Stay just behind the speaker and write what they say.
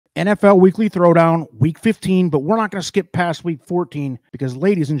NFL Weekly Throwdown, Week 15, but we're not going to skip past Week 14 because,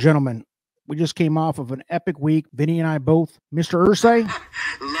 ladies and gentlemen, we just came off of an epic week. Vinny and I both. Mr. Ursay.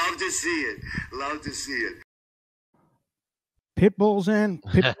 Love to see it. Love to see it. Pitbull's in.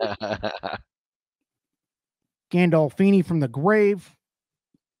 Gandolfini from the grave.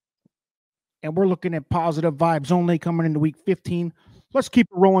 And we're looking at positive vibes only coming into Week 15. Let's keep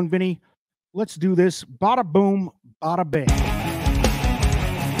it rolling, Vinny. Let's do this. Bada boom, bada bing.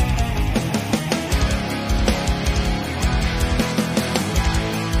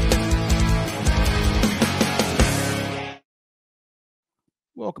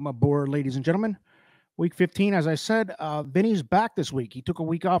 Welcome aboard, ladies and gentlemen. Week 15, as I said, Vinny's back this week. He took a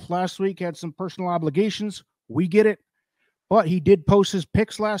week off last week, had some personal obligations. We get it. But he did post his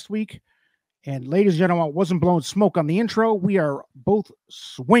picks last week. And ladies and gentlemen, I wasn't blowing smoke on the intro. We are both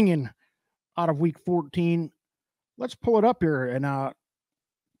swinging out of Week 14. Let's pull it up here and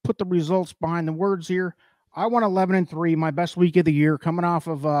put the results behind the words here. I won 11-3, my best week of the year. Coming off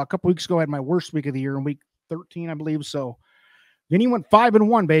of a couple weeks ago, I had my worst week of the year in Week 13, I believe. So Vinny went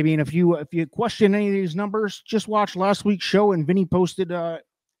 5-1, baby. And if you question any of these numbers, just watch last week's show. And Vinny posted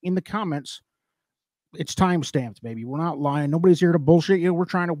in the comments, it's time stamped, baby. We're not lying. Nobody's here to bullshit you. We're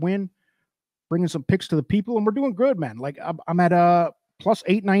trying to win, bringing some picks to the people, and we're doing good, man. Like I'm at plus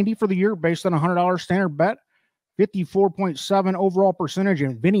 890 for the year based on a $100 standard bet, 54.7 overall percentage,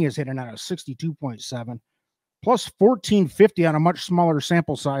 and Vinny is hitting at a 62.7, plus 1450 on a much smaller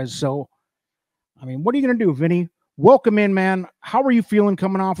sample size. So, I mean, what are you going to do, Vinny? Welcome in, man. How are you feeling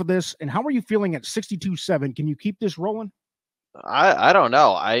coming off of this? And how are you feeling at 62.7? Can you keep this rolling? I don't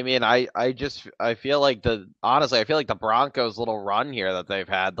know. I mean, I feel like honestly, I feel like the Broncos' little run here that they've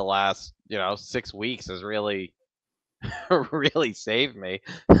had the last, 6 weeks has really, really saved me.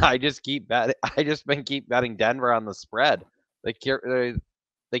 I just keep betting Denver on the spread. They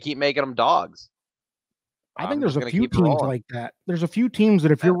keep making them dogs. I think there's a few teams like that. There's a few teams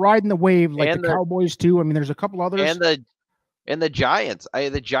that if you're riding the wave, like the Cowboys too. I mean, there's a couple others. And the Giants.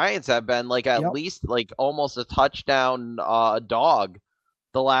 The Giants have been like at least like almost a touchdown dog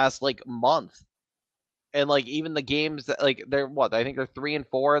the last like month. And like even the games that like they're I think they're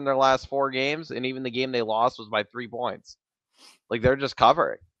 3-4 in their last 4 games, and even the game they lost was by 3 points. Like they're just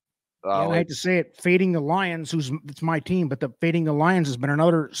covering. I hate to say it, fading the Lions, it's my team, but the fading the Lions has been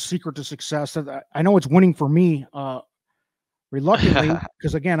another secret to success. I know it's winning for me, reluctantly,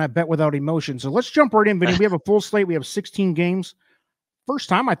 because again, I bet without emotion. So let's jump right in, Vinny. We have a full slate. We have 16 games. First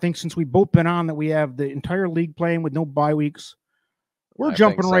time, I think, since we've both been on that we have the entire league playing with no bye weeks. We're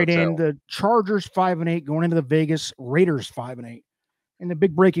jumping right in. The Chargers 5-8 going into the Vegas Raiders 5-8. And the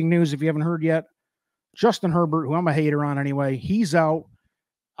big breaking news, if you haven't heard yet, Justin Herbert, who I'm a hater on anyway, he's out.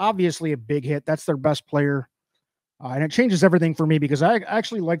 Obviously a big hit. That's their best player. And it changes everything for me because I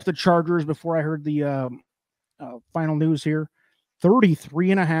actually liked the Chargers before I heard the final news here.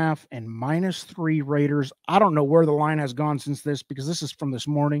 33.5 and -3 Raiders. I don't know where the line has gone since this because this is from this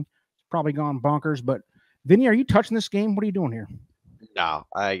morning. It's probably gone bonkers. But Vinny, are you touching this game? What are you doing here? No,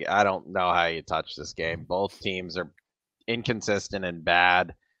 I don't know how you touch this game. Both teams are inconsistent and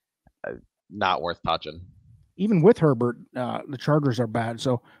bad. Not worth touching. Even with Herbert, the Chargers are bad.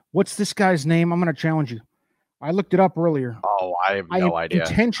 So what's this guy's name? I'm going to challenge you. I looked it up earlier. Oh, I have no idea.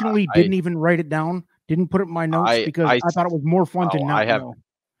 Intentionally didn't even write it down. Didn't put it in my notes because I thought it was more fun to not know.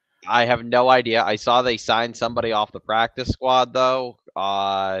 I have no idea. I saw they signed somebody off the practice squad, though,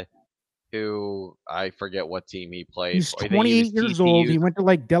 who I forget what team he played. He's 28 years old. He went to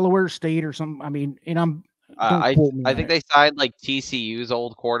like Delaware State or something. I mean, and I think they signed like TCU's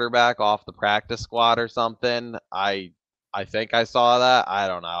old quarterback off the practice squad or something. I think I saw that. I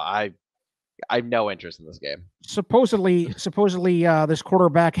don't know. I have no interest in this game. Supposedly, this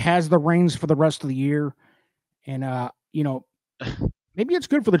quarterback has the reins for the rest of the year, and maybe it's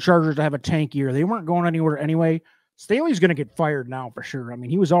good for the Chargers to have a tank year. They weren't going anywhere anyway. Staley's going to get fired now for sure. I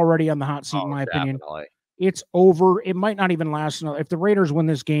mean, he was already on the hot seat in my opinion. It's over. It might not even last. If the Raiders win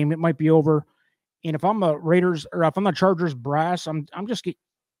this game, it might be over. And if I'm the Raiders or if I'm the Chargers brass, I'm just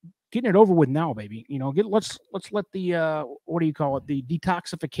getting it over with now, baby. Let's let the what do you call it? The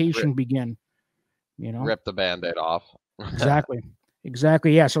detoxification begin. Rip the Band-Aid off.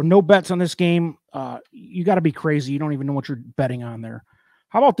 Exactly. Yeah. So no bets on this game. You got to be crazy. You don't even know what you're betting on there.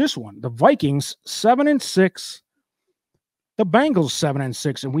 How about this one? The Vikings 7-6. The Bengals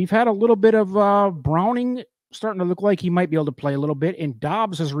 7-6, and we've had a little bit of Browning starting to look like he might be able to play a little bit, and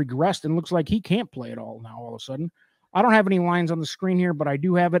Dobbs has regressed and looks like he can't play at all now all of a sudden. I don't have any lines on the screen here, but I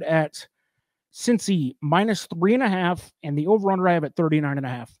do have it at Cincy -3.5, and the over-under I have at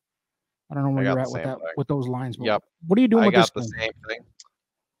 39.5. I don't know where you're at with that, with those lines. But yep. What are you doing with this? I got the same thing.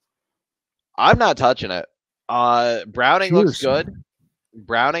 I'm not touching it. Browning looks Cheers. good.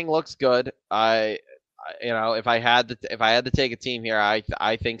 Browning looks good. If I had to take a team here,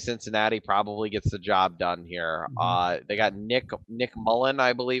 I think Cincinnati probably gets the job done here. They got Nick Mullen,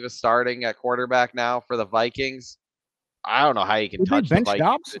 I believe, is starting at quarterback now for the Vikings. I don't know how you can Did they touch the bench Vikings.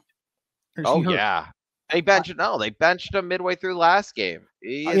 Dobbs? Or is he Oh hurt? yeah, they benched him midway through last game.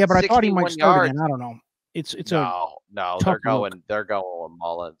 He Yeah, had but I thought he might 61 start yards. again. I don't know. It's a No, tough look. they're going with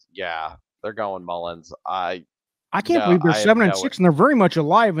Mullins. Yeah, they're going Mullins. I can't No, believe they're I have seven and no. six, and they're very much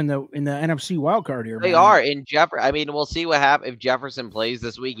alive in the NFC wild card here, They man. are in I mean, we'll see what happens if Jefferson plays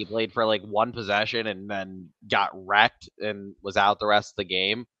this week. He played for like one possession and then got wrecked and was out the rest of the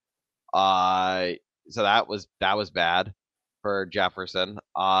game. Uh, so that was bad for Jefferson.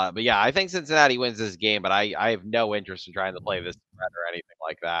 But yeah, I think Cincinnati wins this game, but I have no interest in trying to play this spread or anything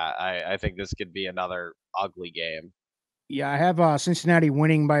like that. I think this could be another ugly game. Yeah, I have Cincinnati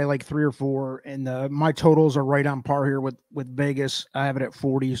winning by like 3 or 4, and my totals are right on par here with Vegas. I have it at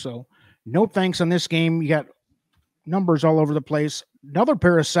 40, so no thanks on this game. You got numbers all over the place. Another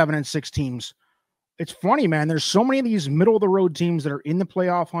pair of 7 and 6 teams. It's funny, man. There's so many of these middle of the road teams that are in the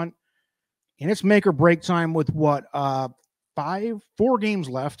playoff hunt, and it's make or break time with what 4 games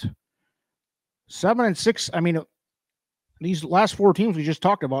left. 7 and 6. I mean, these last 4 teams we just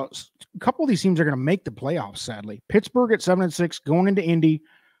talked about, a couple of these teams are going to make the playoffs, sadly. Pittsburgh at 7 and 6, going into Indy.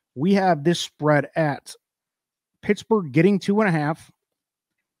 We have this spread at Pittsburgh getting 2.5.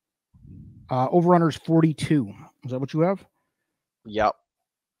 Over unders 42. Is that what you have? Yep.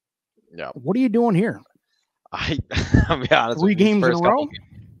 What are you doing here? I'll be honest. 3 games in a row?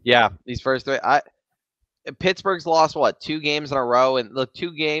 Yeah, these first 3. Pittsburgh's lost what 2 games in a row, and the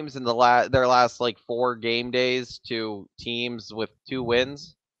 2 games in their last like 4 game days to teams with 2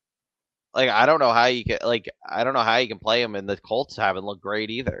 wins. Like I don't know how you can play them, and the Colts haven't looked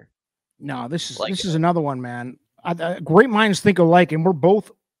great either. No, this is another one, man. Great minds think alike, and we're both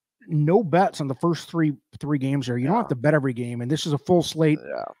no bets on the first three games here. You don't have to bet every game, and this is a full slate.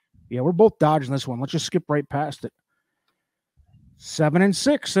 Yeah, we're both dodging this one. Let's just skip right past it. 7 and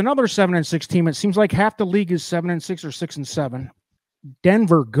 6, another 7 and 6 team. It seems like half the league is 7 and 6 or 6 and 7.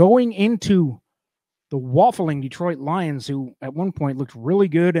 Denver going into the waffling Detroit Lions, who at one point looked really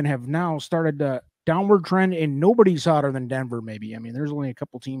good and have now started the downward trend, and nobody's hotter than Denver, maybe. I mean, there's only a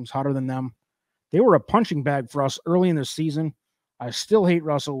couple teams hotter than them. They were a punching bag for us early in the season. I still hate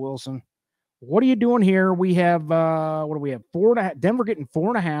Russell Wilson. What are you doing here? We have, what do we have? 4.5. Denver getting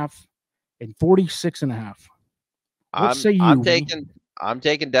 4.5 and 46.5. What say you? I'm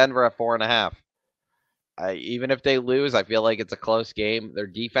taking Denver at 4.5. Even if they lose, I feel like it's a close game. Their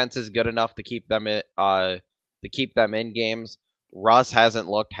defense is good enough to keep them in games. Russ hasn't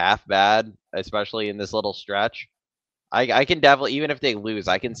looked half bad, especially in this little stretch. I can definitely, even if they lose,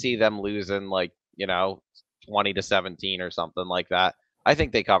 I can see them losing 20-17 or something like that. I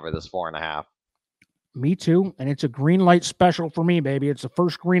think they cover this 4.5. Me too, and it's a green light special for me, baby. It's the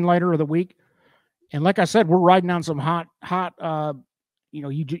first green lighter of the week. And like I said, we're riding on some hot.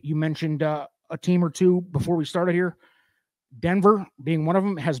 You mentioned a team or two before we started here. Denver being one of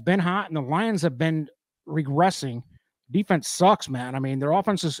them has been hot, and the Lions have been regressing. Defense sucks, man. I mean, their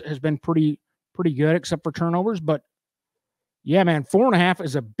offense has been pretty good, except for turnovers. But yeah, man, 4.5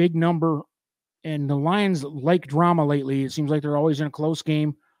 is a big number, and the Lions like drama lately. It seems like they're always in a close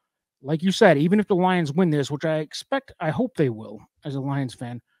game. Like you said, even if the Lions win this, which I hope they will, as a Lions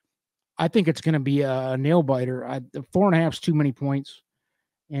fan. I think it's going to be a nail biter. The 4.5 is too many points.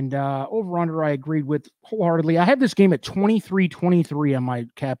 And over under, I agreed with wholeheartedly. I have this game at 23-23 on my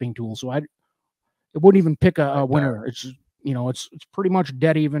capping tool, so it wouldn't even pick a winner. It's it's pretty much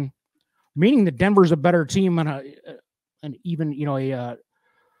dead even, meaning that Denver's a better team on a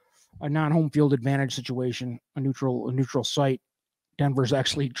non-home field advantage situation, a neutral site. Denver's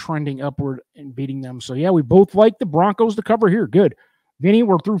actually trending upward and beating them. So yeah, we both like the Broncos to cover here. Good. Vinny,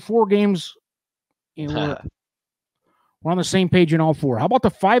 we're through 4 games, and we're on the same page in all 4. How about the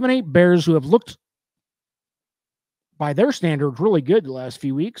 5-8 Bears, who have looked, by their standards, really good the last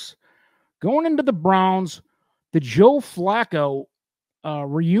few weeks? Going into the Browns, the Joe Flacco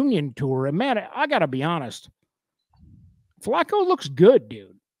reunion tour. And man, I got to be honest, Flacco looks good,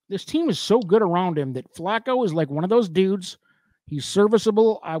 dude. This team is so good around him that Flacco is like one of those dudes. He's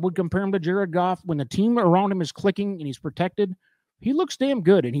serviceable. I would compare him to Jared Goff. When the team around him is clicking and he's protected, he looks damn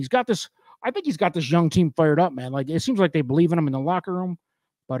good. And he's got this, I think he's got this young team fired up, man. Like, it seems like they believe in him in the locker room.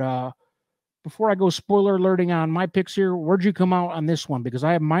 But before I go spoiler alerting on my picks here, where'd you come out on this one? Because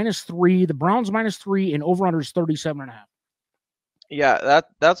I have -3, the Browns -3, and over-under is 37.5. Yeah,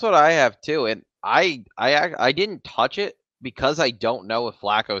 that's what I have too. And I didn't touch it because I don't know if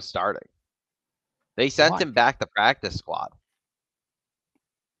Flacco's starting. They sent Why? him back to practice squad.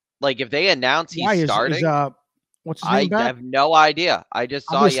 Like, if they announce he's Why is starting, what's his I name back? have no idea. I just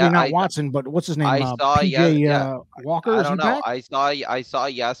saw, Obviously yeah, not Watson, but what's his name? I saw, PJ yeah, Walker, I is he don't know. back? I saw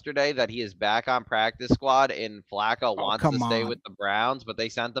yesterday that he is back on practice squad, and Flacco Oh, wants to come stay on. with the Browns, but they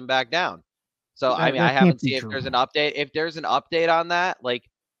sent him back down. So I mean, I That can't haven't be seen if true. there's an update. If there's an update on that, like,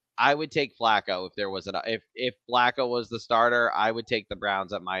 I would take Flacco if there was an if Flacco was the starter, I would take the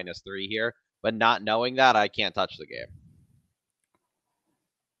Browns at -3 here. But not knowing that, I can't touch the game.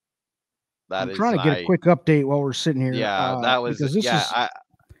 That I'm is trying to get a quick update while we're sitting here. yeah, that was Because this is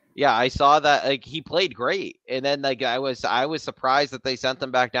I saw that, like, he played great, and then, like, I was surprised that they sent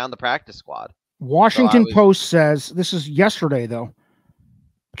him back down the practice squad. So I Washington was Post says this is yesterday though.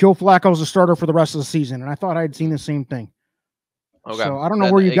 Joe Flacco's the starter for the rest of the season, and I thought I'd seen the same thing. okay. So I don't know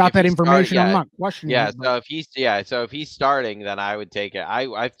Then, where you like, got if that he's starting, information. I'm not questioning yeah. it. But, So if he's starting, then I would take it.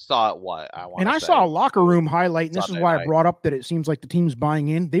 I saw it. What I want and to I say saw a locker room highlight, and this is Sunday why I night. brought up that it seems like the team's buying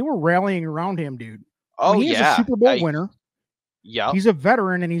in. They were rallying around him, dude. I Oh mean, he is a yeah, Super Bowl winner. Yep. He's a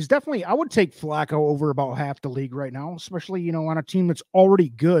veteran, and he's definitely. I would take Flacco over about half the league right now, especially on a team that's already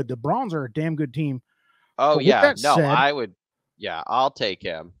good. The Browns are a damn good team. Oh But with yeah. that No, said, I would. Yeah, I'll take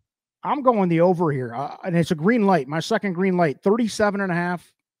him. I'm going the over here, and it's a green light. My second green light, 37.5.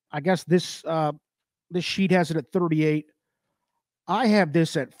 I guess this sheet has it at 38. I have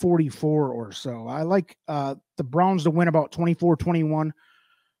this at 44 or so. I like the Browns to win about 24-21.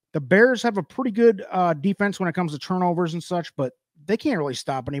 The Bears have a pretty good defense when it comes to turnovers and such, but they can't really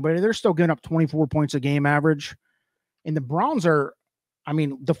stop anybody. They're still giving up 24 points a game average. And the Browns are, I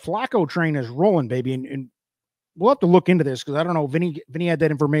mean, the Flacco train is rolling, baby. And we'll have to look into this because I don't know. Vinny had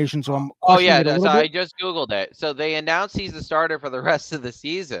that information, so I'm Oh questioning yeah. it a So little I bit. just googled it. So they announced he's the starter for the rest of the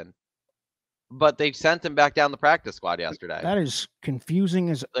season, but they've sent him back down the practice squad yesterday. That is confusing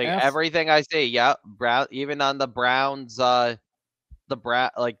as Like, F. everything I see, yeah, Brown, even on the Browns, the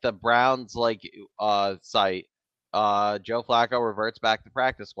Browns site, Joe Flacco reverts back to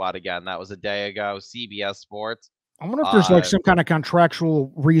practice squad again. That was a day ago. CBS Sports. I wonder if there's like some kind of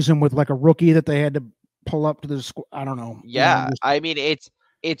contractual reason with like a rookie that they had to pull up to the squad. I don't know. Yeah, I mean,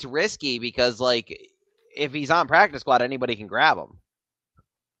 it's risky because, like, if he's on practice squad, anybody can grab him.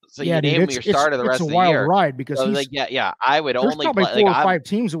 So yeah, you dude, name him your starter the it's rest a of the wild year. ride because So, he's like, yeah, I would there's only probably play. four Like, or five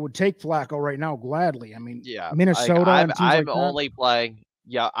teams that would take Flacco right now gladly. I mean, yeah, Minnesota like, and teams I'm like that. only playing.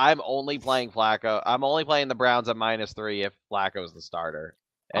 Yeah, I'm only playing Flacco. I'm only playing the Browns at -3 if Flacco's the starter.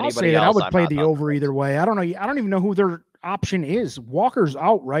 I'll Anybody say that I else, would I'm play not the touching. over either way. I don't know. I don't even know who their option is. Walker's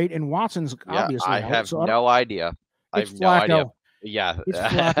out, right? And Watson's Yeah, obviously I out. have So no idea. I it's have no idea. Flacco. Yeah, It's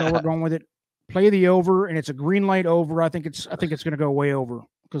Flacco. We're going with it. Play the over, and it's a green light over. I think it's going to go way over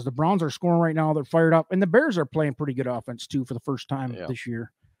because the Browns are scoring right now. They're fired up, and the Bears are playing pretty good offense too for the first time this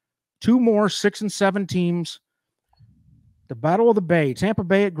year. Two more 6 and 7 teams. The Battle of the Bay, Tampa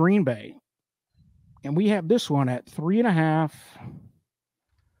Bay at Green Bay, and we have this one at 3.5.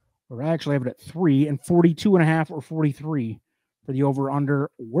 Or I actually have it at 3 and 42.5 or 43 for the over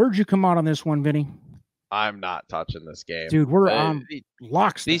under. Where'd you come out on this one, Vinny? I'm not touching this game, dude. We're on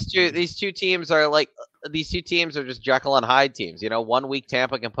locks. These two teams are just Jekyll and Hyde teams. 1 week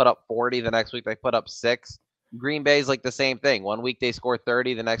Tampa can put up 40, the next week they put up 6. Green Bay's like the same thing. 1 week they score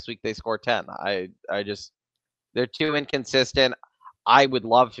 30, the next week they score 10. They're too inconsistent. I would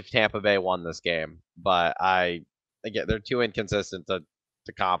love if Tampa Bay won this game, but they're too inconsistent to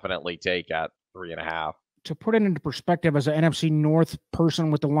confidently take at 3.5. To put it into perspective, as an NFC North person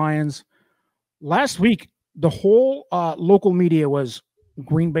with the Lions, last week the whole local media was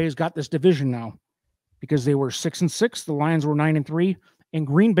Green Bay's got this division now because they were 6 and 6. The Lions were 9 and 3, and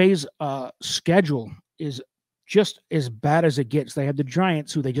Green Bay's schedule is just as bad as it gets. They had the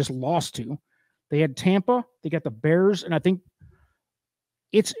Giants, who they just lost to. They had Tampa. They got the Bears, and I think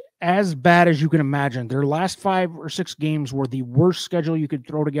it's as bad as you can imagine. Their last 5 or 6 games were the worst schedule you could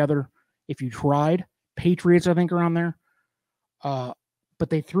throw together if you tried. Patriots, I think, are on there. But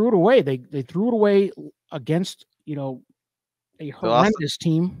they threw it away. They threw it away against, a horrendous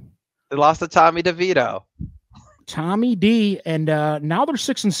team. They lost to Tommy DeVito. Tommy D. And now they're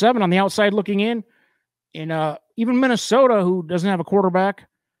 6 and 7 on the outside looking in. And even Minnesota, who doesn't have a quarterback.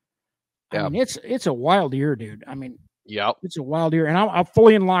 I mean, it's a wild year, dude. I mean, it's a wild year. And I'm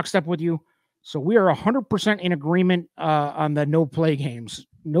fully in lockstep with you. So we are 100% in agreement on the no play games.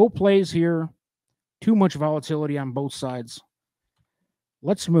 No plays here. Too much volatility on both sides.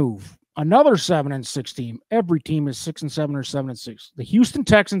 Let's move. Another 7 and 6 team. Every team is 6 and 7 or 7 and 6. The Houston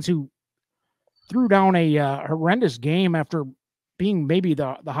Texans, who threw down a horrendous game after being maybe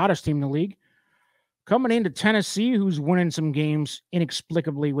the hottest team in the league, coming into Tennessee, who's winning some games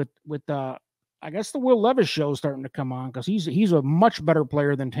inexplicably with I guess the Will Levis show is starting to come on because he's a much better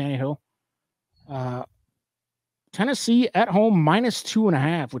player than Tannehill. Uh, Tennessee at home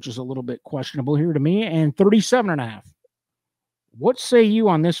 -2.5, which is a little bit questionable here to me, and 37.5. What say you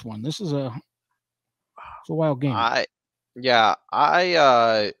on this one? This is it's a wild game. Yeah,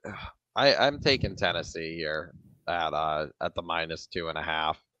 I'm taking Tennessee here at the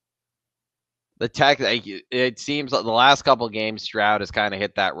 -2.5. The tech, it seems like the last couple of games, Stroud has kind of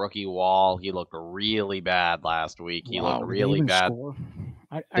hit that rookie wall. He looked really bad last week. He looked Wow, did they really even bad. score?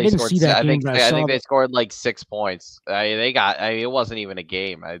 I They didn't scored. see that I game, think. but I I saw think they that. scored like 6 points. They got. It wasn't even a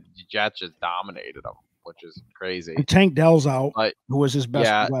game. The Jets just dominated them, which is crazy. And Tank Dell's out, But who was his best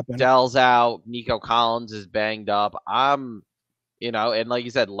yeah, weapon. Dell's out. Nico Collins is banged up. And like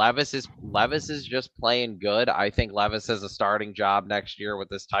you said, Levis is just playing good. I think Levis has a starting job next year with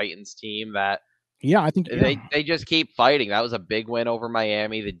this Titans team that Yeah, I think they just keep fighting. That was a big win over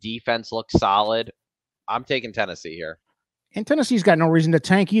Miami. The defense looks solid. I'm taking Tennessee here. And Tennessee's got no reason to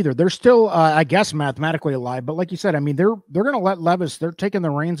tank either. They're still, I guess, mathematically alive. But like you said, I mean, they're going to let Levis. They're taking the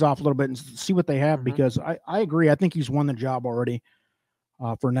reins off a little bit and see what they have because I agree. I think he's won the job already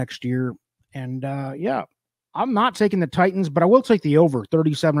for next year. And yeah, I'm not taking the Titans, but I will take the over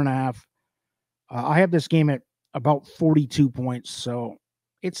 37.5. I have this game at about 42 points, so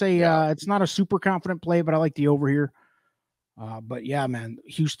it's it's not a super confident play, but I like the over here. But yeah, man,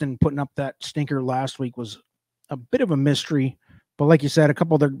 Houston putting up that stinker last week was a bit of a mystery. But like you said, a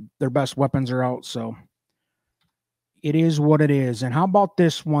couple of their best weapons are out, so it is what it is. And how about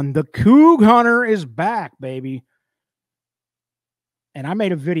this one? The Coug Hunter is back, baby. And I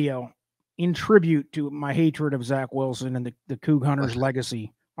made a video in tribute to my hatred of Zach Wilson and the Coug Hunter's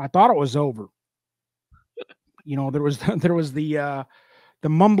legacy. I thought it was over. You know, there was the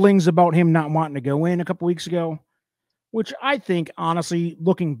mumblings about him not wanting to go in a couple weeks ago, which I think, honestly,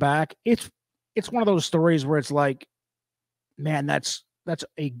 looking back, it's one of those stories where it's like, man, that's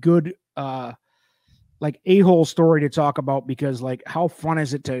a good like a-hole story to talk about because like how fun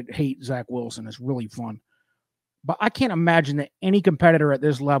is it to hate Zach Wilson? It's really fun. But I can't imagine that any competitor at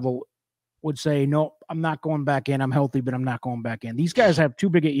this level would say, no, I'm not going back in. I'm healthy, but I'm not going back in. These guys have too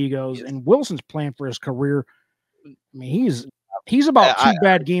big of egos, and Wilson's playing for his career. I mean, he's about two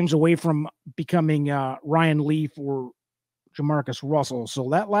bad games away from becoming Ryan Leaf or Jamarcus Russell. So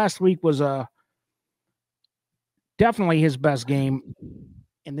that last week was definitely his best game.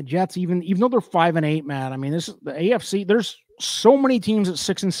 And the Jets, even though they're 5-8, man, I mean, this is the AFC. There's so many teams at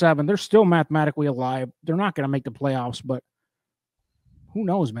 6-7. They're still mathematically alive. They're not going to make the playoffs, but who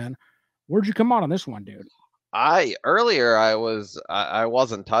knows, man? Where'd you come out on this one, dude? Earlier I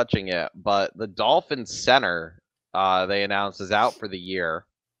wasn't touching it, but the Dolphins center they announced is out for the year.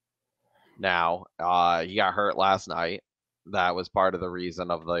 Now he got hurt last night. That was part of the reason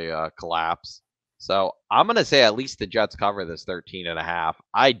of the collapse. So I'm gonna say at least the Jets cover this 13.5.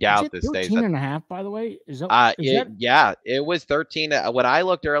 I doubt this stays 13.5. By the way, is that? Yeah, it was 13. When I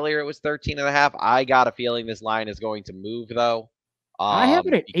looked earlier, it was 13.5. I got a feeling this line is going to move though. I have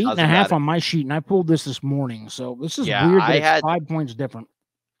it at 8.5 on my sheet, and I pulled this morning. So this is weird that it's 5 points different.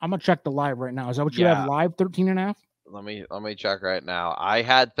 I'm gonna check the live right now. Is that what you have live? 13.5. Let me check right now. I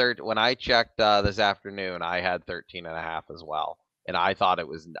had when I checked this afternoon, I had 13.5 as well. And I thought it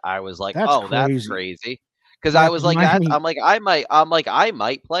was. I was like, that's crazy, because I was like, I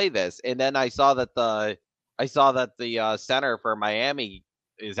might play this, and then I saw that the center for Miami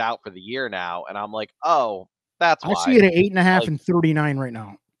is out for the year now, and I'm like, oh, that's why. I see it at 8.5 and 39 right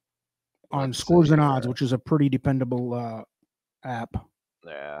now on Scores and Odds, which is a pretty dependable app.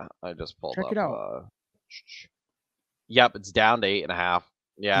 Yeah, I just pulled Check up. It out. Yep, it's down to 8.5.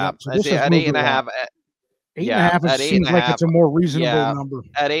 Yeah, yep, so I see at 8.5. 8.5 seems like it's a more reasonable number.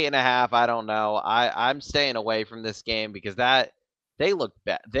 At 8.5, I don't know. I'm staying away from this game because they look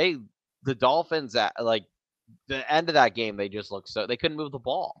bad. The Dolphins at like the end of that game, they just look they couldn't move the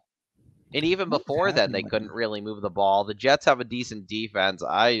ball. And even before then, they couldn't really move the ball. The Jets have a decent defense.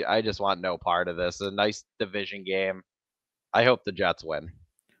 I just want no part of this. A nice division game. I hope the Jets win.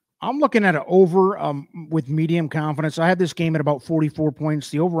 I'm looking at an over with medium confidence. I had this game at about 44 points.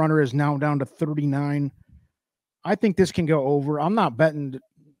 The over-under is now down to 39. I think this can go over. I'm not betting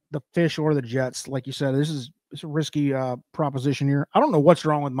the Fish or the Jets. Like you said, it's a risky proposition here. I don't know what's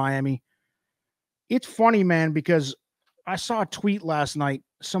wrong with Miami. It's funny, man, because I saw a tweet last night.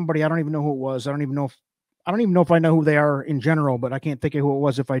 Somebody, I don't even know who it was. I don't even know if I know who they are in general, but I can't think of who it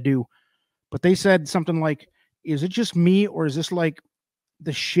was if I do. But they said something like, is it just me, or is this like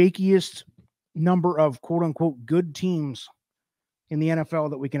the shakiest number of quote unquote good teams in the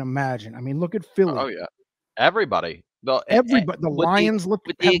NFL that we can imagine? I mean, look at Philly. Oh yeah. Everybody. The Lions look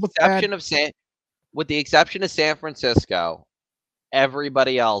with the exception of with the exception of San Francisco,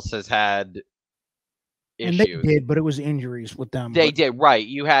 everybody else has had And they issues. did, but it was injuries with them. They But did, right.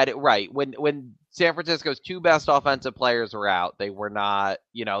 You had it right. When San Francisco's two best offensive players were out, they were not,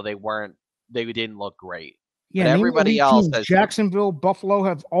 they didn't look great. But yeah, name the everybody elite else teams. has Jacksonville, Buffalo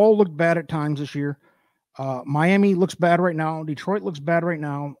have all looked bad at times this year. Miami looks bad right now. Detroit looks bad right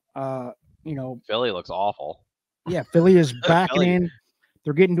now. You know, Philly looks awful. yeah, Philly is backing Philly, in.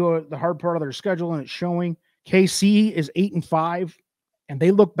 They're getting to the hard part of their schedule, and it's showing. KC is 8-5, and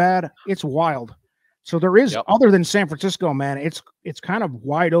they look bad. It's wild. So there is, yep. other than San Francisco, man, it's kind of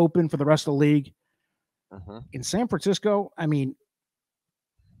wide open for the rest of the league. In San Francisco, I mean,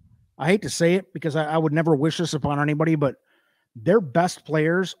 I hate to say it because I would never wish this upon anybody, but their best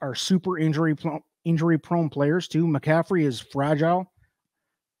players are super injury prone players too. McCaffrey is fragile,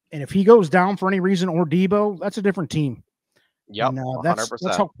 and if he goes down for any reason, or Debo, that's a different team. Yep, And 100%.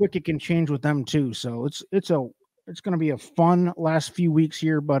 that's how quick it can change with them too. So it's going to be a fun last few weeks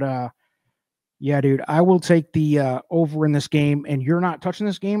here. But yeah, dude, I will take the over in this game. And you're not touching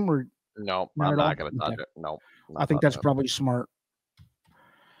this game, or no? not I'm at not all? going to touch Okay. it. No, I think that's probably smart.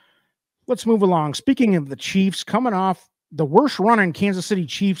 Let's move along. Speaking of the Chiefs, coming off the worst run in Kansas City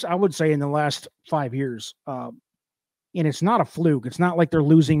Chiefs, I would say in the last 5 years. And it's not a fluke. It's not like they're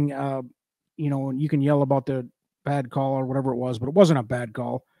losing. You can yell about the bad call or whatever it was, but it wasn't a bad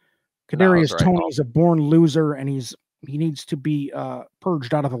call. Kadarius Toney is a born loser, and he needs to be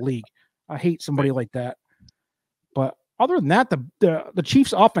purged out of the league. I hate somebody like that. But other than that, the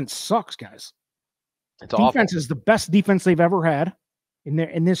Chiefs' offense sucks, guys. It's defense awful. is the best defense they've ever had in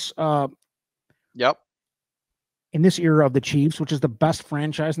this Yep. in this era of the Chiefs, which is the best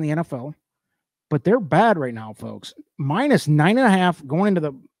franchise in the NFL. But they're bad right now, folks. Minus 9.5 going into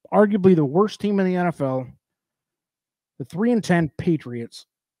the arguably the worst team in the NFL, the 3-10 Patriots.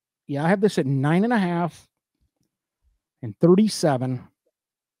 Yeah, I have this at 9.5 and 37.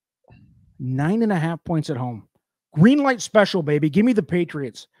 9.5 points at home. Green light special, baby. Give me the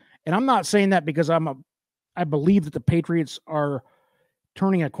Patriots. And I'm not saying that because I believe that the Patriots are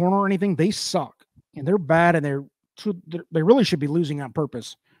turning a corner or anything. They suck. And they're bad, and they really should be losing on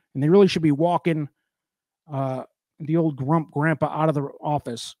purpose. And they really should be walking the old grandpa out of the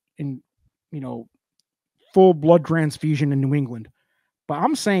office in, full blood transfusion in New England. But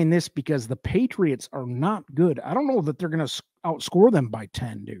I'm saying this because the Patriots are not good. I don't know that they're going to outscore them by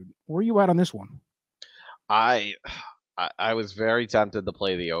 10, dude. Where are you at on this one? I was very tempted to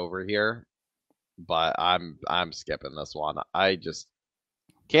play the over here, but I'm skipping this one.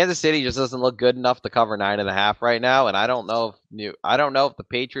 Kansas City just doesn't look good enough to cover 9.5 right now, and I don't know if the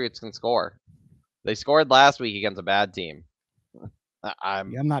Patriots can score. They scored last week against a bad team.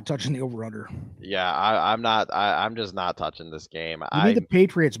 I'm not touching the over/under. Yeah, I'm not. I'm just not touching this game. Give me the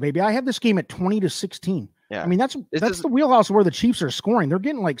Patriots, baby. I have this game at 20-16. Yeah, I mean that's the wheelhouse where the Chiefs are scoring. They're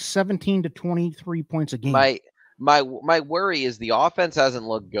getting like 17 to 23 points a game. My worry is the offense hasn't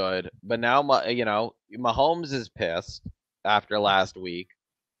looked good, but now Mahomes is pissed after last week.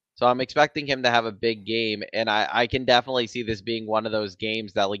 So I'm expecting him to have a big game, and I can definitely see this being one of those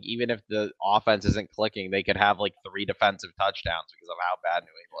games that, like, even if the offense isn't clicking, they could have like 3 defensive touchdowns because of how bad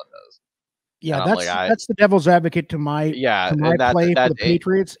New England is. Yeah, that's the devil's advocate to my play for the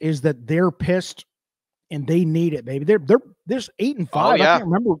Patriots is that they're pissed and they need it, baby. They're 8-5. Oh, yeah. I can't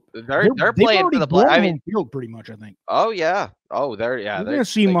remember. They're playing for the play. I mean, field pretty much. I think. Oh yeah. Oh, they're You're going to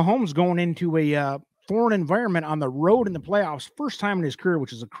see Mahomes going into a foreign environment on the road in the playoffs, first time in his career,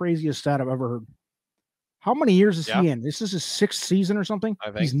 which is the craziest stat I've ever heard. How many years is he in? This is his 6th season or something. I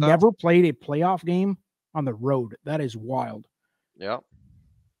think he's so. Never played a playoff game on the road. That is wild. Yeah.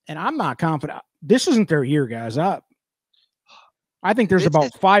 And I'm not confident. This isn't their year, guys. I think there's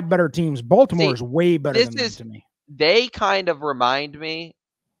about 5 better teams. Baltimore is way better than them to me. They kind of remind me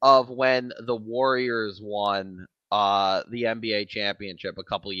of when the Warriors won the NBA championship a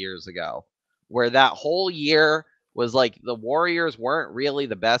couple years ago, where that whole year was like the Warriors weren't really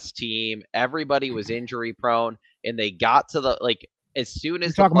the best team. Everybody was injury prone, and they got to as soon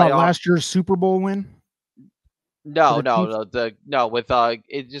as you're talking about last year's Super Bowl win. No, with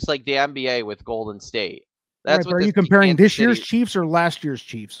it's just like the NBA with Golden State. That's right, are you comparing this year's Chiefs or last year's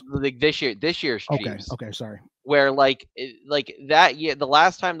Chiefs? Like this year's Chiefs. Okay, sorry. Where like that year, the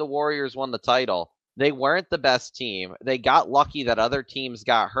last time the Warriors won the title, they weren't the best team. They got lucky that other teams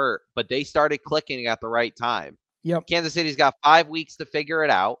got hurt, but they started clicking at the right time. Yep. Kansas City's got 5 weeks to figure it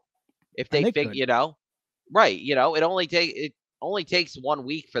out. If they right, it only takes 1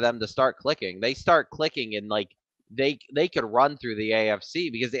 week for them to start clicking. They start clicking and they could run through the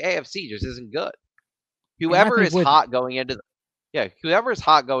AFC because the AFC just isn't good. Whoever is hot going into Yeah, whoever's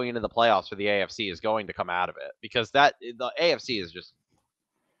hot going into the playoffs for the AFC is going to come out of it because the AFC is just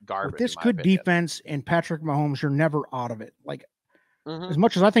With garbage in this my good opinion. defense and Patrick Mahomes, you're never out of it. Like, Hmm. as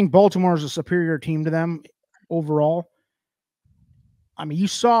much as I think Baltimore is a superior team to them overall, I mean, you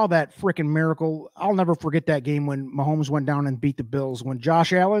saw that freaking miracle. I'll never forget that game when Mahomes went down and beat the Bills. When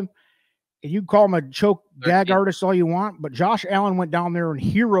Josh Allen, and you call him a choke gag 13. artist all you want, but Josh Allen went down there and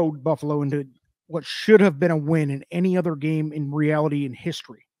heroed Buffalo into what should have been a win in any other game in reality in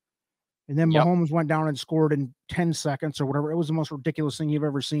history. And then Yep. Mahomes went down and scored in 10 seconds or whatever. It was the most ridiculous thing you've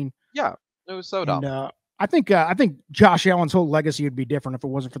ever seen. Yeah, it was so And dumb. I think Josh Allen's whole legacy would be different if it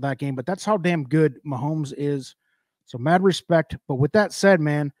wasn't for that game. But that's how damn good Mahomes is. So mad respect. But with that said,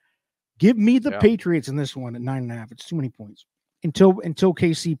 man, give me the Yeah. Patriots in this one at 9.5. It's too many points until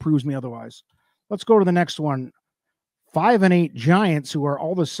KC proves me otherwise. Let's go to the next one. 5-8 Giants, who are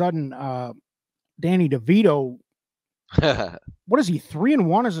all of a sudden Danny DeVito. What is he?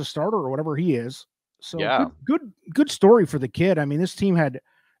 3-1 as a starter or whatever he is. So Yeah. good story for the kid. I mean, this team had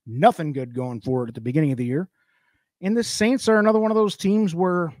nothing good going for it at the beginning of the year. And the Saints are another one of those teams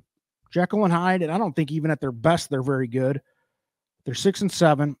where Jekyll and Hyde, and I don't think even at their best they're very good. They're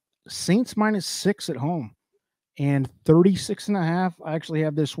 6-7. Saints -6 at home. And 36.5. I actually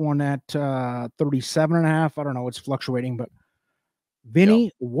have this one at 37.5. I don't know. It's fluctuating, but Vinny,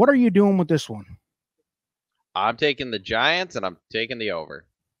 Yep. what are you doing with this one? I'm taking the Giants and I'm taking the over.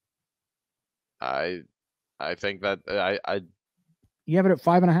 I think that You have it at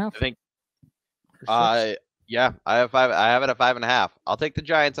 5.5? I think Or 6? yeah, I have it at 5.5. I'll take the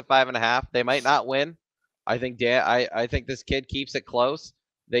Giants at 5.5. They might not win. I think I think this kid keeps it close.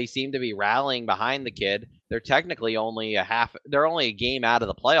 They seem to be rallying behind the kid. They're technically only they're only a game out of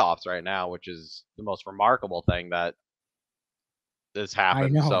the playoffs right now, which is the most remarkable thing that has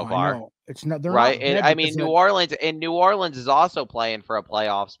happened so I far. know. It's not. They're Right. not And bad I because mean, New Orleans is also playing for a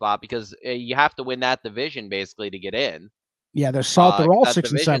playoff spot because you have to win that division basically to get in. yeah, they're solid. They're 'Cause all that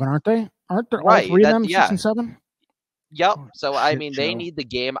 6-7, division, aren't they? Aren't there all right? three of That's them six yeah. and seven? Yep. What a So I shit mean, they show. need the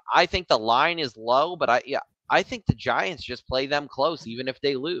game. I think the line is low, but I think the Giants just play them close even if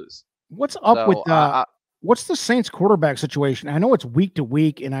they lose. What's up with So what's the Saints quarterback situation? I know it's week to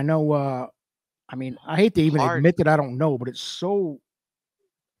week, and I know I mean, I hate to even hard. admit that I don't know, but it's so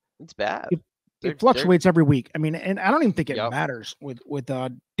It's bad. it, it They're fluctuates every week. I mean, and I don't even think it yep. matters with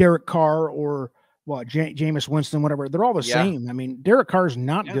Derek Carr or Jameis Winston, whatever. They're all the Yeah. same. I mean, Derek Carr's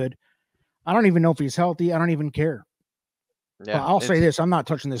not Yeah. good. I don't even know if he's healthy. I don't even care. Yeah. I'll say this: I'm not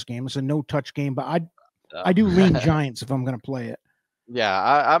touching this game. It's a no touch game, but I uh, do lean Giants if I'm going to play it.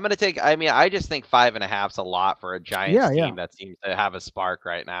 Yeah, I'm gonna take. I mean, I just think 5.5's a lot for a Giants Yeah, yeah. team that seems to have a spark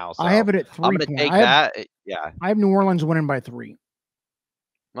right now. I have So it at I'm 3 gonna point. take that. Yeah. I have New Orleans winning by 3.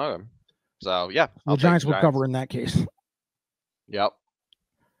 Okay. So yeah, The I'll take Giants the will Giants. cover in that case. Yep.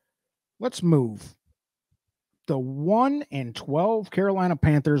 Let's move. The 1-12 Carolina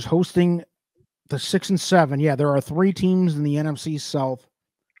Panthers hosting the 6-7. Yeah, there are 3 teams in the NFC South.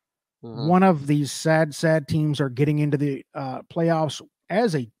 Mhm. One of these sad teams are getting into the playoffs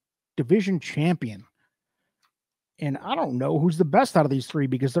as a division champion. And I don't know who's the best out of these 3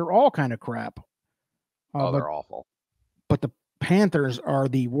 because they're all kind of crap. They're awful. But the Panthers are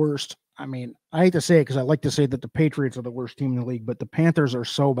the worst. I mean, I hate to say it because I like to say that the Patriots are the worst team in the league, but the Panthers are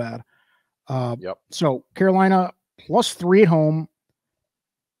so bad. Yep. So Carolina +3 at home,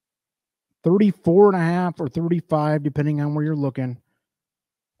 34.5 or 35, depending on where you're looking.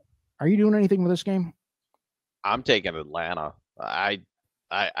 Are you doing anything with this game? I'm taking Atlanta. I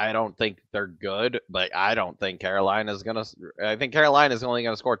don't think they're good, but I don't think Carolina's gonna. I think Carolina's only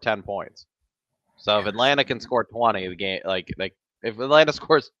gonna score 10 points. So if Atlanta can score 20, the game like if Atlanta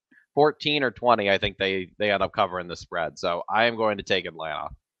scores 14 or 20, I think they end up covering the spread. So I am going to take Atlanta.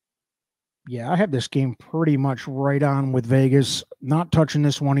 Yeah, I have this game pretty much right on with Vegas. Not touching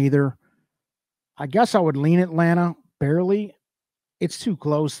this one either. I guess I would lean Atlanta barely. It's too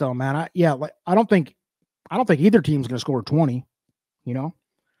close though, man. I don't think either team's going to score 20, you know.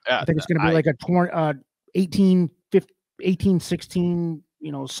 I think it's going to be like a 20 18 15, 18 16,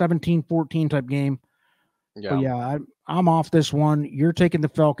 17-14 type game. Yeah. But yeah, I'm off this one. You're taking the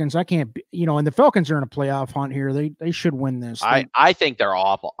Falcons. I can't, and the Falcons are in a playoff hunt here. They should win this. I think they're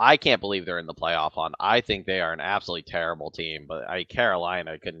awful. I can't believe they're in the playoff hunt. I think they are an absolutely terrible team. But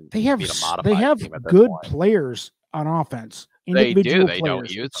Carolina couldn't beat a modified they have team at this good point. players on offense. They do. Individual They players.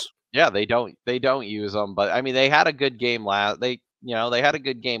 don't use them. Yeah, they don't. They don't use them. But I mean, they had a good game last. They had a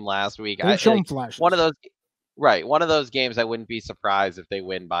good game last week. They've shown flashes. One of those. Right, one of those games I wouldn't be surprised if they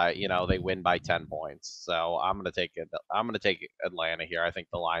win by 10 points. So I'm gonna take it. I'm gonna take Atlanta here. I think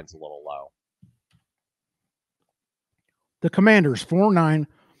the line's a little low. The Commanders 4-9,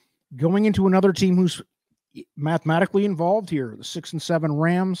 going into another team who's mathematically involved here. The 6-7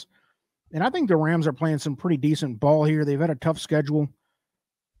 Rams, and I think the Rams are playing some pretty decent ball here. They've had a tough schedule.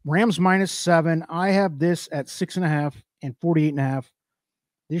 Rams -7. I have this at 6.5 and 48.5.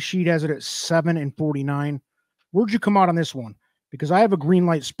 This sheet has it at 7 and 49. Where'd you come out on this one? Because I have a green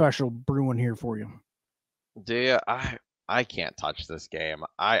light special brewing here for you. Do you? I can't touch this game.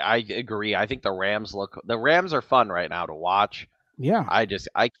 I agree. I think the Rams are fun right now to watch. Yeah. I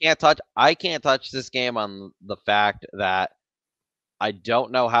can't touch this game on the fact that I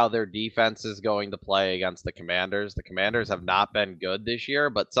don't know how their defense is going to play against the Commanders. The Commanders have not been good this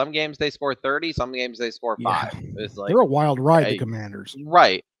year, but some games they score 30, some games they score 5. It's like they're a wild ride, the Commanders.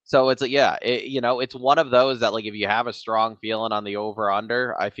 Right. So it's it's one of those that like if you have a strong feeling on the over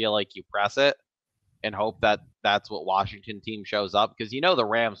under, I feel like you press it and hope that that's what Washington team shows up because the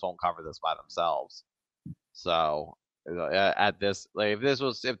Rams won't cover this by themselves. So at this, like,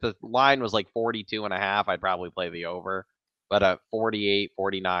 if the line was like 42.5, I'd probably play the over. But at 48,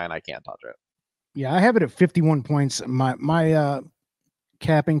 49, I can't touch it. Yeah, I have it at 51 points. My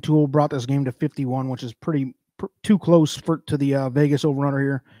capping tool brought this game to 51, which is too close to the Vegas over-under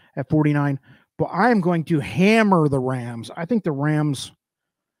here at 49. But I am going to hammer the Rams. I think the Rams,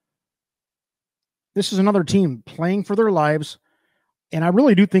 this is another team playing for their lives. And I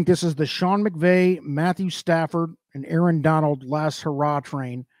really do think this is the Sean McVay, Matthew Stafford, and Aaron Donald last hurrah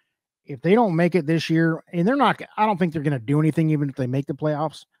train. If they don't make it this year, and I don't think they're going to do anything even if they make the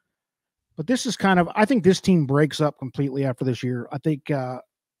playoffs. But this is I think this team breaks up completely after this year. I think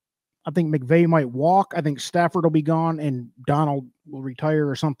McVay might walk. I think Stafford will be gone and Donald will retire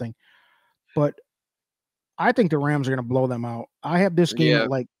or something. But I think the Rams are going to blow them out. I have this game at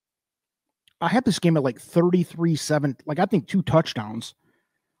like 33-7. Like I think 2 touchdowns.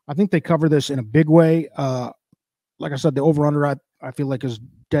 I think they cover this in a big way. Like I said, the over-under I feel like is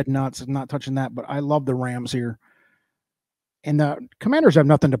dead nuts. I'm not touching that, but I love the Rams here. And the Commanders have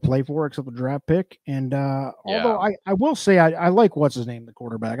nothing to play for except the draft pick. And although I will say I like what's his name, the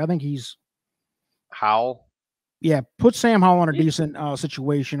quarterback. I think he's Howell. Yeah, put Sam Howell in a decent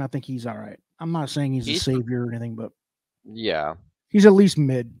situation. I think he's all right. I'm not saying he's a savior or anything, but yeah, he's at least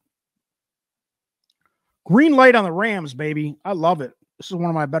mid. Green light on the Rams, baby. I love it. This is one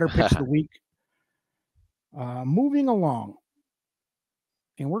of my better picks of the week. Moving along.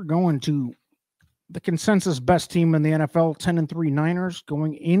 And we're going to the consensus best team in the NFL, 10-3 Niners,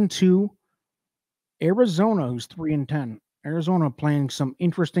 going into Arizona, who's 3-10. Arizona playing some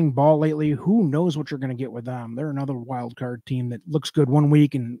interesting ball lately. Who knows what you're going to get with them? They're another wild card team that looks good one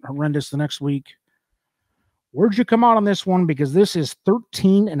week and horrendous the next week. Where'd you come out on this one? Because this is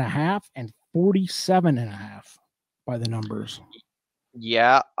 13.5 and 47.5 by the numbers.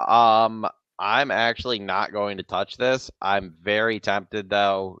 Yeah. I'm actually not going to touch this. I'm very tempted,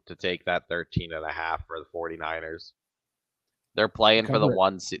 though, to take that 13.5 for the 49ers. They're playing for the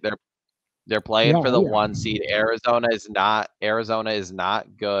 1 seed. They're playing for the 1 seed. Arizona is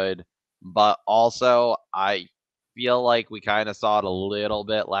not good, but also I feel like we kind of saw it a little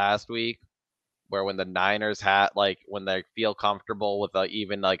bit last week, where when the Niners when they feel comfortable with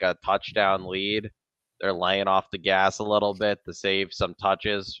even like a touchdown lead, they're laying off the gas a little bit to save some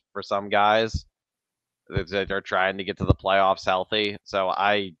touches for some guys. They're trying to get to the playoffs healthy. So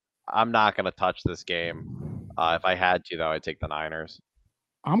I'm not going to touch this game. If I had to, though, I'd take the Niners.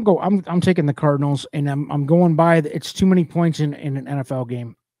 I'm taking the Cardinals, and I'm going by. It's too many points in an NFL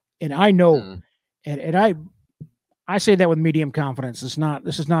game, and I know, and I say that with medium confidence. This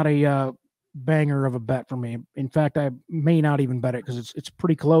is not a banger of a bet for me. In fact, I may not even bet it because it's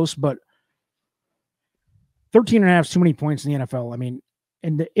pretty close, but 13.5 is too many points in the NFL. I mean,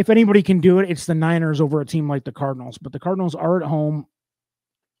 and if anybody can do it, it's the Niners over a team like the Cardinals. But the Cardinals are at home.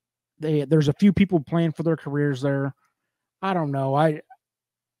 There's a few people playing for their careers there. I don't know. I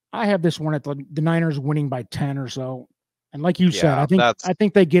have this one at the Niners winning by 10 or so. And like you said, I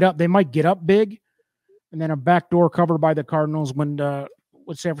think they get up. They might get up big, and then a backdoor cover by the Cardinals when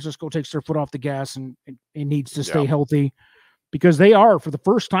San Francisco takes their foot off the gas and it needs to stay healthy, because they are, for the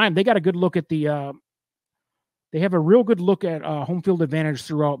first time, they got a good look at the they have a real good look at home field advantage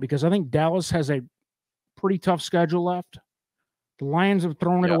throughout, because I think Dallas has a pretty tough schedule left. The Lions have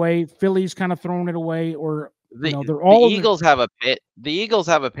thrown it away. Philly's kind of thrown it away, or they're all the Eagles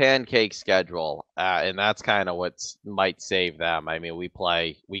have a pancake schedule, and that's kind of what might save them. I mean, we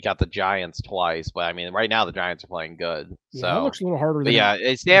got the Giants twice, but I mean, right now the Giants are playing good. Yeah, so it looks a little harder.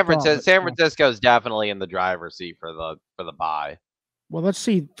 San Francisco is definitely in the driver's seat for the bye. Well, let's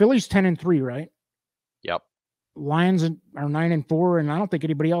see. Philly's 10-3, right? Yep. Lions are 9-4, and I don't think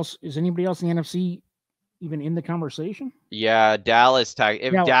anybody else in the NFC even in the conversation? Yeah, Dallas.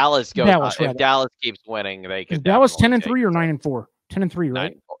 If Dal- Dallas goes, Dallas, if rather. Dallas keeps winning, they Is could Dallas definitely 10-3 take or it. 9-4? 10-3,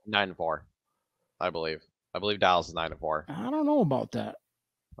 right? 9-4, I believe. I believe Dallas is 9-4. I don't know about that.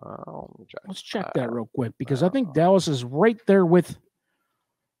 Check. Let's check that real quick because I think Dallas is right there with.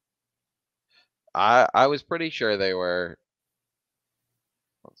 I was pretty sure they were.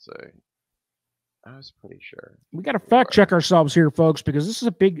 Let's see. I was pretty sure. We got to fact check ourselves here, folks, because this is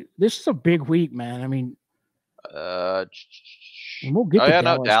a big week, man. I mean, we'll get to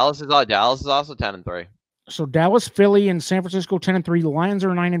Dallas. No, Dallas is also 10-3. So Dallas, Philly, and San Francisco 10-3. The Lions are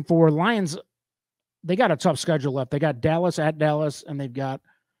 9-4. Lions, they got a tough schedule left. They got Dallas at Dallas, and they've got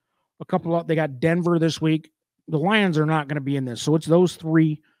a couple of. They got Denver this week. The Lions are not going to be in this, so it's those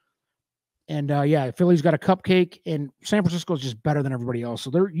three. And yeah, Philly's got a cupcake, and San Francisco is just better than everybody else.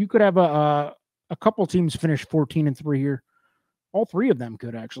 So there, you could have a couple teams finish 14-3 here. All three of them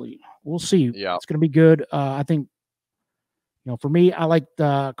could actually. We'll see. Yeah, it's going to be good. I think, for me, I like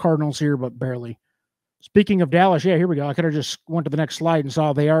the Cardinals here, but barely. Speaking of Dallas, yeah, here we go. I could have just went to the next slide and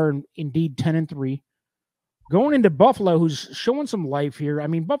saw they are indeed 10-3. Going into Buffalo, who's showing some life here. I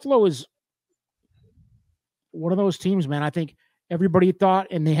mean, Buffalo is one of those teams, man. I think everybody thought,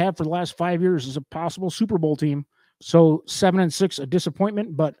 and they have for the last 5 years, is a possible Super Bowl team. So 7-6, a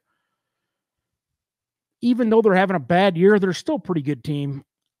disappointment, but even though they're having a bad year, they're still a pretty good team.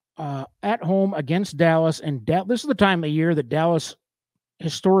 At home against Dallas, and this is the time of year that Dallas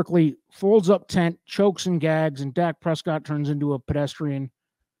historically folds up tent, chokes and gags, and Dak Prescott turns into a pedestrian.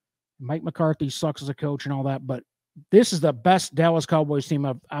 Mike McCarthy sucks as a coach and all that, but this is the best Dallas Cowboys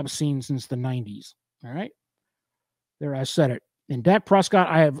team I've seen since the 90s. All right? There, I said it. And Dak Prescott,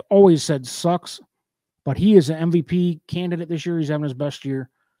 I have always said sucks, but he is an MVP candidate this year. He's having his best year.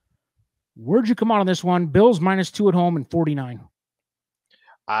 Where'd you come out on this one? Bills -2 at home and 49.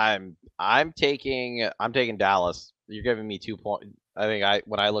 I'm taking Dallas. You're giving me 2 points. I think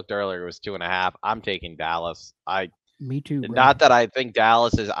when I looked earlier, it was 2.5. I'm taking Dallas. Me too. Bro. Not that I think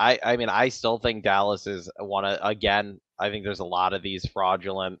Dallas is. I mean, I still think Dallas is again. I think there's a lot of these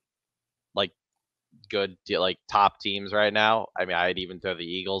fraudulent, good, top teams right now. I mean, I'd even throw the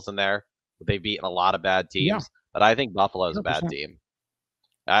Eagles in there. But they've beaten a lot of bad teams. Yeah. But I think Buffalo's 100%. a bad team.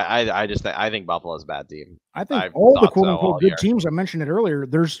 I think Buffalo's a bad team. I think all the quote unquote good teams, I mentioned it earlier,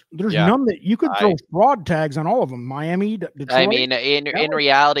 there's none that you could throw fraud tags on all of them. Miami, Detroit. I mean, in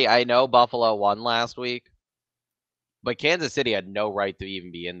reality, I know Buffalo won last week, but Kansas City had no right to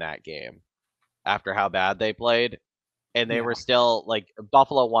even be in that game after how bad they played. And they were still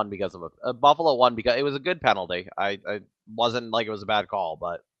Buffalo won because of because it was a good penalty. I wasn't it was a bad call,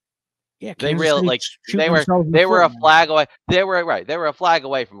 but yeah, they really they were a flag away. They were a flag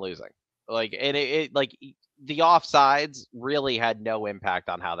away from losing. The offsides really had no impact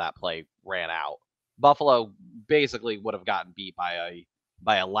on how that play ran out. Buffalo basically would have gotten beat by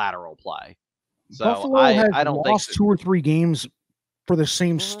a lateral play. So Buffalo I don't lost think 2 or 3 games for the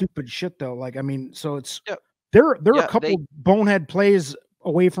same stupid shit though. So it's they're a couple bonehead plays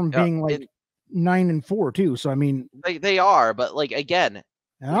away from being 9-4 too. So I mean they are, but again.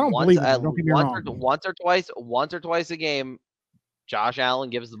 I don't believe it. Don't get me wrong. Once or twice a game, Josh Allen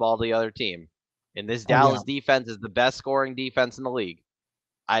gives the ball to the other team. And this Dallas defense is the best scoring defense in the league.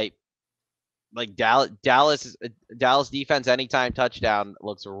 Dallas defense anytime touchdown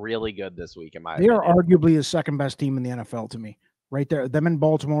looks really good this week in my opinion. They are arguably the second best team in the NFL to me. Right there. Them in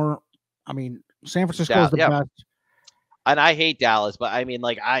Baltimore. I mean, San Francisco is the best. And I hate Dallas, but I mean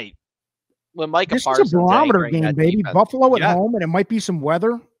when Micah this Parsons is a barometer game, baby. Defense, Buffalo at home, and it might be some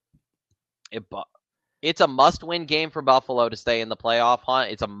weather. It's a must-win game for Buffalo to stay in the playoff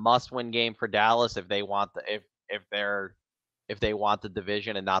hunt. It's a must-win game for Dallas if they want if they want the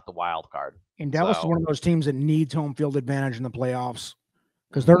division and not the wild card. And Dallas is one of those teams that needs home field advantage in the playoffs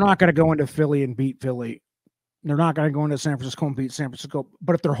because they're not going to go into Philly and beat Philly. They're not going to go into San Francisco and beat San Francisco.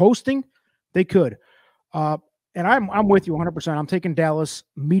 But if they're hosting, they could. And I'm with you 100%. I'm taking Dallas.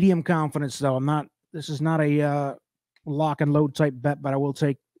 Medium confidence, though. This is not a lock and load type bet, but I will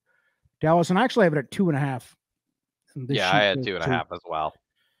take Dallas. And I actually have it at 2.5. Yeah, I had 2.5 as well.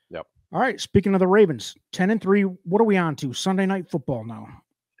 Yep. All right. Speaking of the Ravens, 10-3. What are we on to? Sunday Night Football now.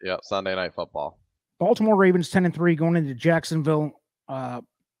 Yep. Sunday Night Football. Baltimore Ravens 10-3 going into Jacksonville.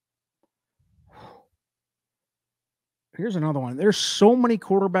 Here's another one. There's so many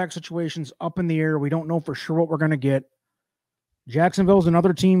quarterback situations up in the air. We don't know for sure what we're going to get. Jacksonville's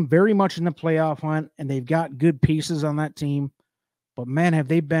another team very much in the playoff hunt, and they've got good pieces on that team. But, man, have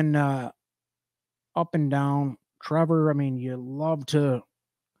they been up and down. Trevor, I mean, you love to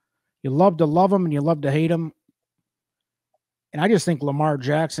love him and you love to hate him. And I just think Lamar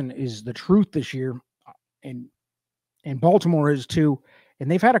Jackson is the truth this year. and Baltimore is too. And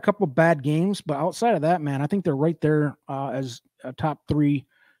they've had a couple bad games, but outside of that, man, I think they're right there as a top 3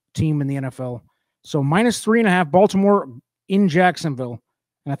 team in the NFL. So -3.5 Baltimore in Jacksonville.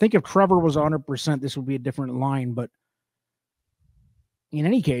 And I think if Trevor was 100%, this would be a different line. But in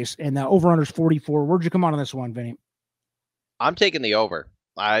any case, and the over-under is 44. Where'd you come out on this one, Vinny? I'm taking the over.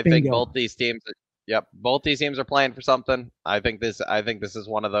 I think Bingo. both these teams. Yep, both these teams are playing for something. I think this is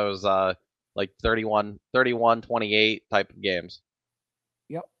one of those like 31-28 type of games.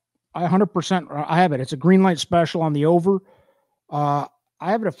 Yep. I 100%. I have it. It's a green light special on the over. I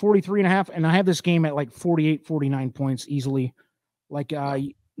have it at 43.5, and I have this game at like 48, 49 points easily. Like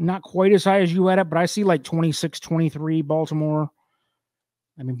not quite as high as you had it, but I see like 26-23 Baltimore.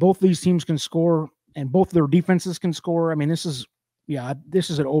 I mean, both these teams can score, and both their defenses can score. I mean, this is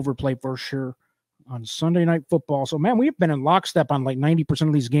an overplay for sure on Sunday Night Football. So, man, we've been in lockstep on like 90%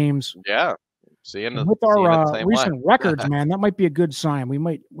 of these games. Yeah, with our recent records, man, that might be a good sign. We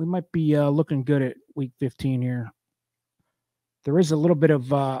might be looking good at Week 15 here. There is a little bit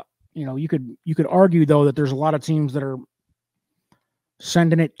of you could argue though that there's a lot of teams that are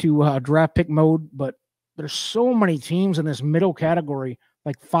sending it to draft pick mode, but there's so many teams in this middle category,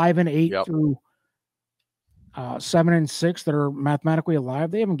 like 5 and 8 through 7 and 6, that are mathematically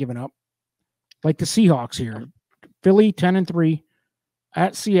alive. They haven't given up. Like the Seahawks here, Philly 10 and 3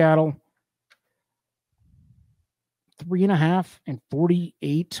 at Seattle, 3.5 and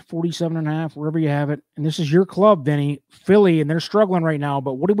 48, 47.5, wherever you have it. And this is your club, Vinny, Philly, and they're struggling right now.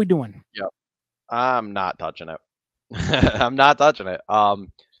 But what are we doing? Yep, I'm not touching it. I'm not touching it. Our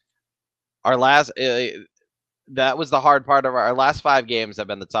last that was the hard part of our last 5 games have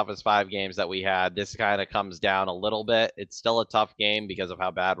been the toughest 5 games that we had. This kind of comes down a little bit. It's still a tough game because of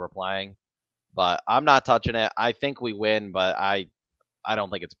how bad we're playing, but I'm not touching it. I think we win, but I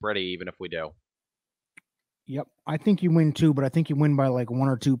don't think it's pretty, even if we do. Yep, I think you win too, but I think you win by like 1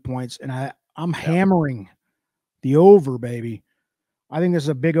 or 2 points, and I'm hammering the over, baby. I think this is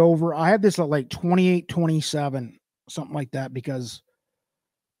a big over. I have this at like 28-27, something like that, because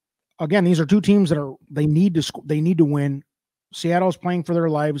again, these are two teams that they need to win. Seattle's playing for their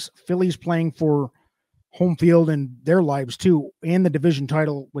lives. Philly's playing for home field and their lives too, and the division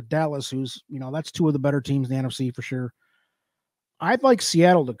title with Dallas, who's, that's 2 of the better teams in the NFC for sure. I'd like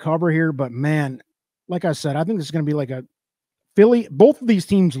Seattle to cover here, but man, like I said, I think this is going to be like a Philly. Both of these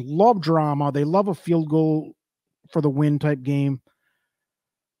teams love drama. They love a field goal for the win type game.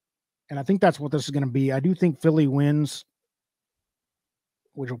 And I think that's what this is going to be. I do think Philly wins,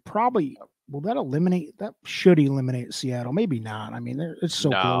 which should eliminate Seattle. Maybe not. I mean, it's so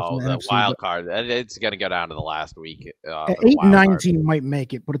close. The wild card. It's going to go down to the last week. 8-9 team might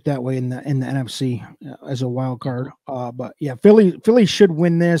make it. Put it that way in the NFC as a wild card. But yeah, Philly should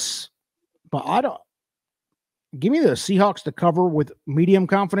win this. But I don't. Give me the Seahawks to cover with medium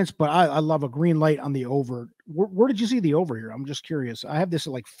confidence, but I love a green light on the over. Where did you see the over here? I'm just curious. I have this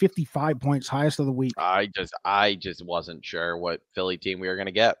at like 55 points, highest of the week. I just wasn't sure what Philly team we were going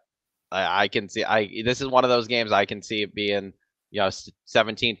to get. I can see this is one of those games I can see it being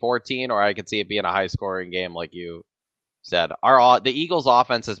 17-14, or I can see it being a high scoring game like you said. The Eagles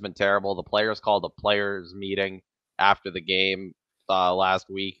offense has been terrible. The players called a players meeting after the game last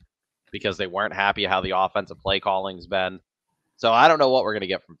week because they weren't happy how the offensive play calling's been. So I don't know what we're going to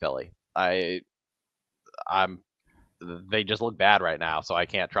get from Philly. They just look bad right now, so I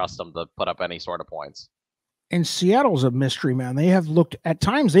can't trust them to put up any sort of points. And Seattle's a mystery, man. They've looked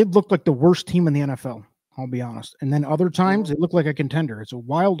like the worst team in the NFL, I'll be honest. And then other times they look like a contender. It's a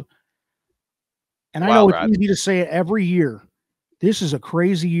wild. And I know it's easy to say it every year. This is a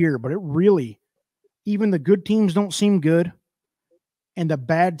crazy year, but it really, even the good teams don't seem good. And the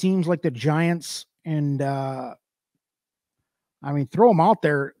bad teams like the Giants and throw them out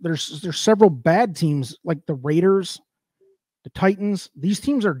there. There's several bad teams like the Raiders, the Titans. These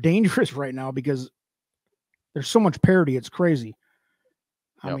teams are dangerous right now because there's so much parity. It's crazy.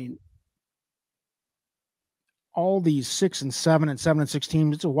 Yep. I mean, all these 6 and 7 and 7 and 6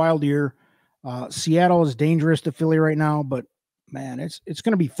 teams. It's a wild year. Seattle is dangerous to Philly right now, but man, it's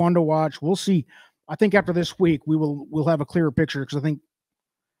going to be fun to watch. We'll see. I think after this week, we'll have a clearer picture, because I think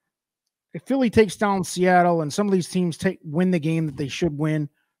if Philly takes down Seattle and some of these teams win the game that they should win,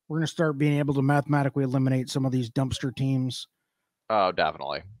 we're going to start being able to mathematically eliminate some of these dumpster teams. Oh,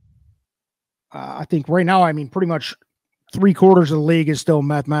 definitely. I think right now, pretty much 3/4 of the league is still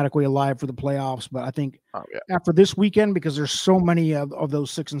mathematically alive for the playoffs. But I think after this weekend, because there's so many of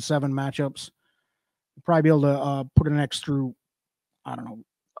those 6 and 7 matchups, we'll probably be able to put an X through, I don't know,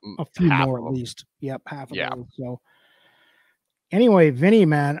 a few more at least. Yep, half of those. So anyway, Vinny,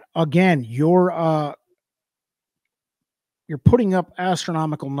 man, again, your you're putting up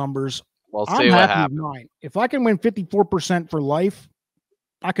astronomical numbers. We'll I'm see what happy with happens. mine. If I can win 54% for life,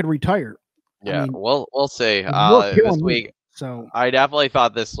 I could retire. I Yeah, mean, we'll see. you're This killing me. week, So I definitely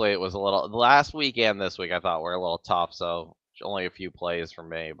thought this slate was a little. Last week and this week, I thought were a little tough. So only a few plays for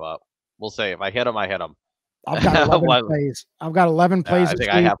me, but we'll see. If I hit them, I hit them. I've got 11 One, plays. I've got 11 plays I this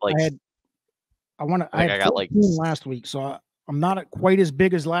think I week. have like. I I think had I got like. 14 last week, so I'm not quite as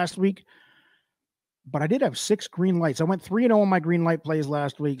big as last week. But I did have 6 green lights. I went 3-0 on my green light plays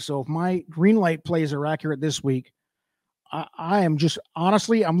last week. So if my green light plays are accurate this week, I am just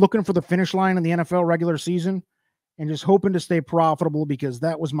honestly, I'm looking for the finish line in the NFL regular season and just hoping to stay profitable because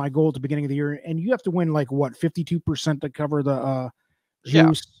that was my goal at the beginning of the year. And you have to win like what 52% to cover the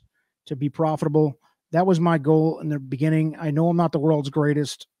juice to be profitable. That was my goal in the beginning. I know I'm not the world's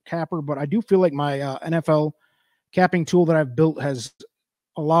greatest capper, but I do feel like my NFL capping tool that I've built has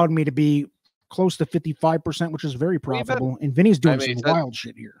allowed me to be close to 55%, which is very profitable. And Vinny's doing some wild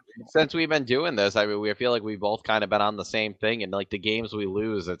shit here. Since we've been doing this, I mean, we feel like we've both kind of been on the same thing, and like the games we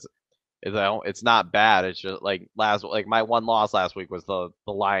lose, it's not bad. It's just like my one loss last week was the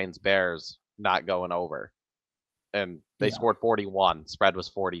Lions Bears not going over, and they scored 41. Spread was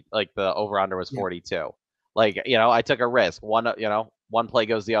 40. Like the over under was 42. Like I took a risk. One play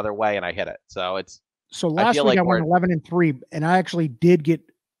goes the other way, and I hit it. So last week I went 11-3, and I actually did get.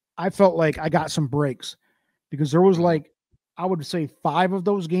 I felt like I got some breaks because there was like, I would say 5 of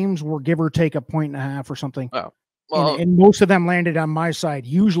those games were give or take a 1.5 or something. Oh, well, and most of them landed on my side.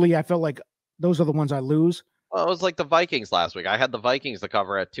 Usually I felt like those are the ones I lose. Well, it was like the Vikings last week. I had the Vikings to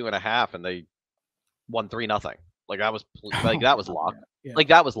cover at 2.5 and they won 3-0. Like that was luck. Yeah. Like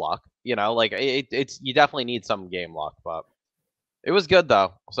that was luck, like it's, you definitely need some game luck, but it was good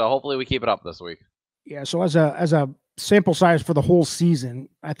though. So hopefully we keep it up this week. Yeah. So as a sample size for the whole season,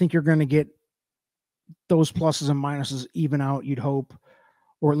 I think you're going to get those pluses and minuses even out, you'd hope,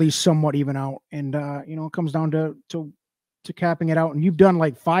 or at least somewhat even out. And, it comes down to capping it out. And you've done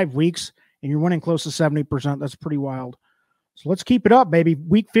like 5 weeks and you're winning close to 70%. That's pretty wild. So let's keep it up, baby.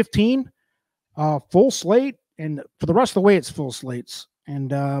 Week 15, full slate. And for the rest of the way, it's full slates.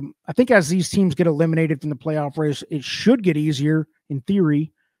 And I think as these teams get eliminated from the playoff race, it should get easier in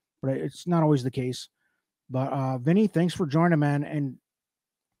theory, but it's not always the case. But Vinny, thanks for joining, man. And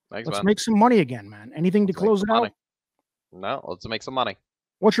let's make some money again, man. Anything to close it out? No, let's make some money.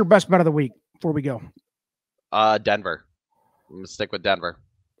 What's your best bet of the week before we go? Denver. I'm going to stick with Denver.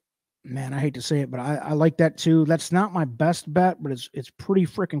 Man, I hate to say it, but I like that too. That's not my best bet, but it's pretty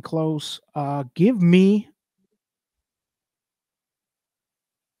freaking close. Give me.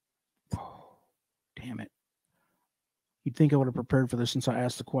 Oh, damn it. You'd think I would have prepared for this since I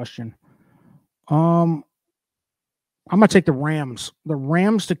asked the question. I'm going to take the Rams. The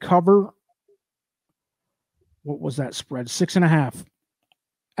Rams to cover. What was that spread? 6.5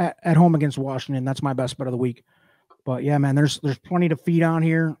 at home against Washington. That's my best bet of the week. But yeah, man, there's plenty to feed on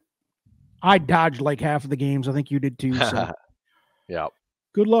here. I dodged like half of the games. I think you did too. So. Yeah.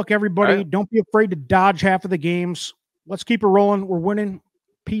 Good luck, everybody. Right. Don't be afraid to dodge half of the games. Let's keep it rolling. We're winning.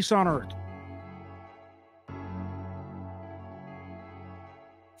 Peace on earth.